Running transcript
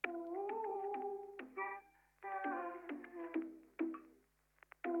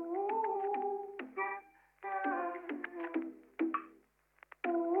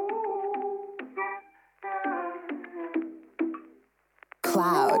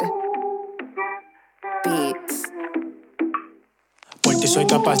soy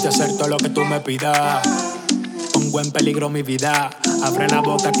capaz de hacer todo lo que tú me pidas. Pongo en peligro mi vida. Abre la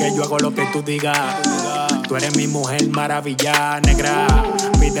boca que yo hago lo que tú digas. Tú eres mi mujer maravilla, negra.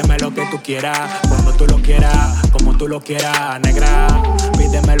 Pídeme lo que tú quieras, cuando tú lo quieras, como tú lo quieras, negra.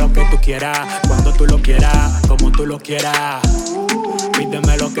 Pídeme lo que tú quieras, cuando tú lo quieras, como tú lo quieras.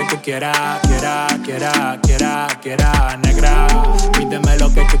 Pídeme lo que tú quieras, quiera, negra. Pídeme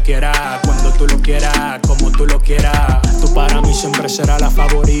lo que tú quieras, cuando tú lo quieras, como tú lo quieras. Tú para mí siempre serás la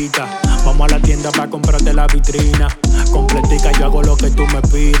favorita. Vamos a la tienda para comprarte la vitrina. Completica, yo hago lo que tú me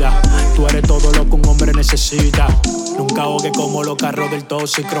pidas. Tú eres todo lo que un hombre necesita. Nunca ahogue como los carros del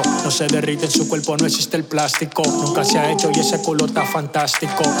tóxico. No se derrite en su cuerpo, no existe el plástico. Nunca se ha hecho y ese culo está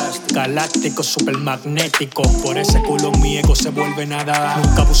fantástico. Galáctico, supermagnético. Por ese culo mi ego se vuelve nada.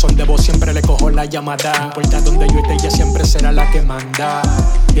 Nunca buzón de voz, siempre le cojo la llamada. No importa donde yo esté, ella siempre será la que manda.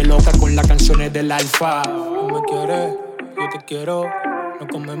 Bien loca con las canciones del alfa. Tú me quieres, yo te quiero. Nos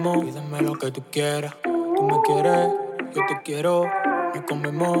comemos, pídeme lo que tú quieras. Tú me quieres, yo te quiero. Nos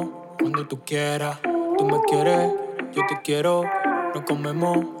comemos cuando tú quieras. Tú me quieres, yo te quiero. Nos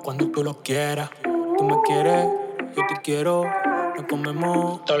comemos cuando tú lo quieras. Tú me quieres, yo te quiero. Nos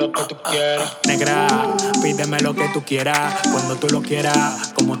comemos todo lo que tú quieras. Negra, pídeme lo que tú quieras, cuando tú lo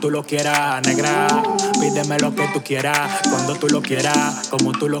quieras, como tú lo quieras. Negra, pídeme lo que tú quieras, cuando tú lo quieras,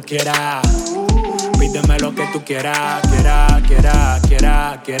 como tú lo quieras. Pídeme lo que tú quieras,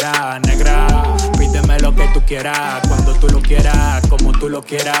 quiera, negra. Pídeme lo que tú quieras, cuando tú lo quieras, como tú lo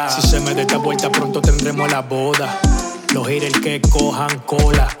quieras. Si se me da esta vuelta pronto tendremos la boda. Los haters que cojan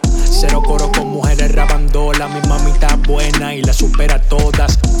cola. Cero coro con mujeres rabandola. Mi mami está buena y la supera a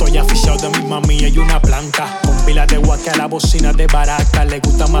todas. Estoy aficionado de mi mami y una planta. Con pila de guaque a la bocina de barata. Le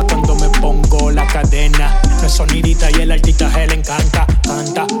gusta más cuando me pongo la cadena. No es sonidita y el artistaje le encanta.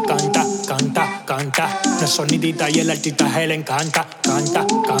 Canta. No es sonidita y el artistaje le encanta. Canta.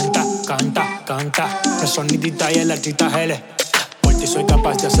 No es sonidita y el artistaje le... Por ti soy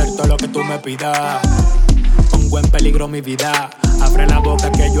capaz de hacer todo lo que tú me pidas. Pongo en peligro mi vida. Abre la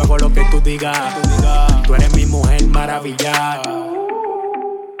boca que yo hago lo que tú digas. Tú eres mi mujer maravilla.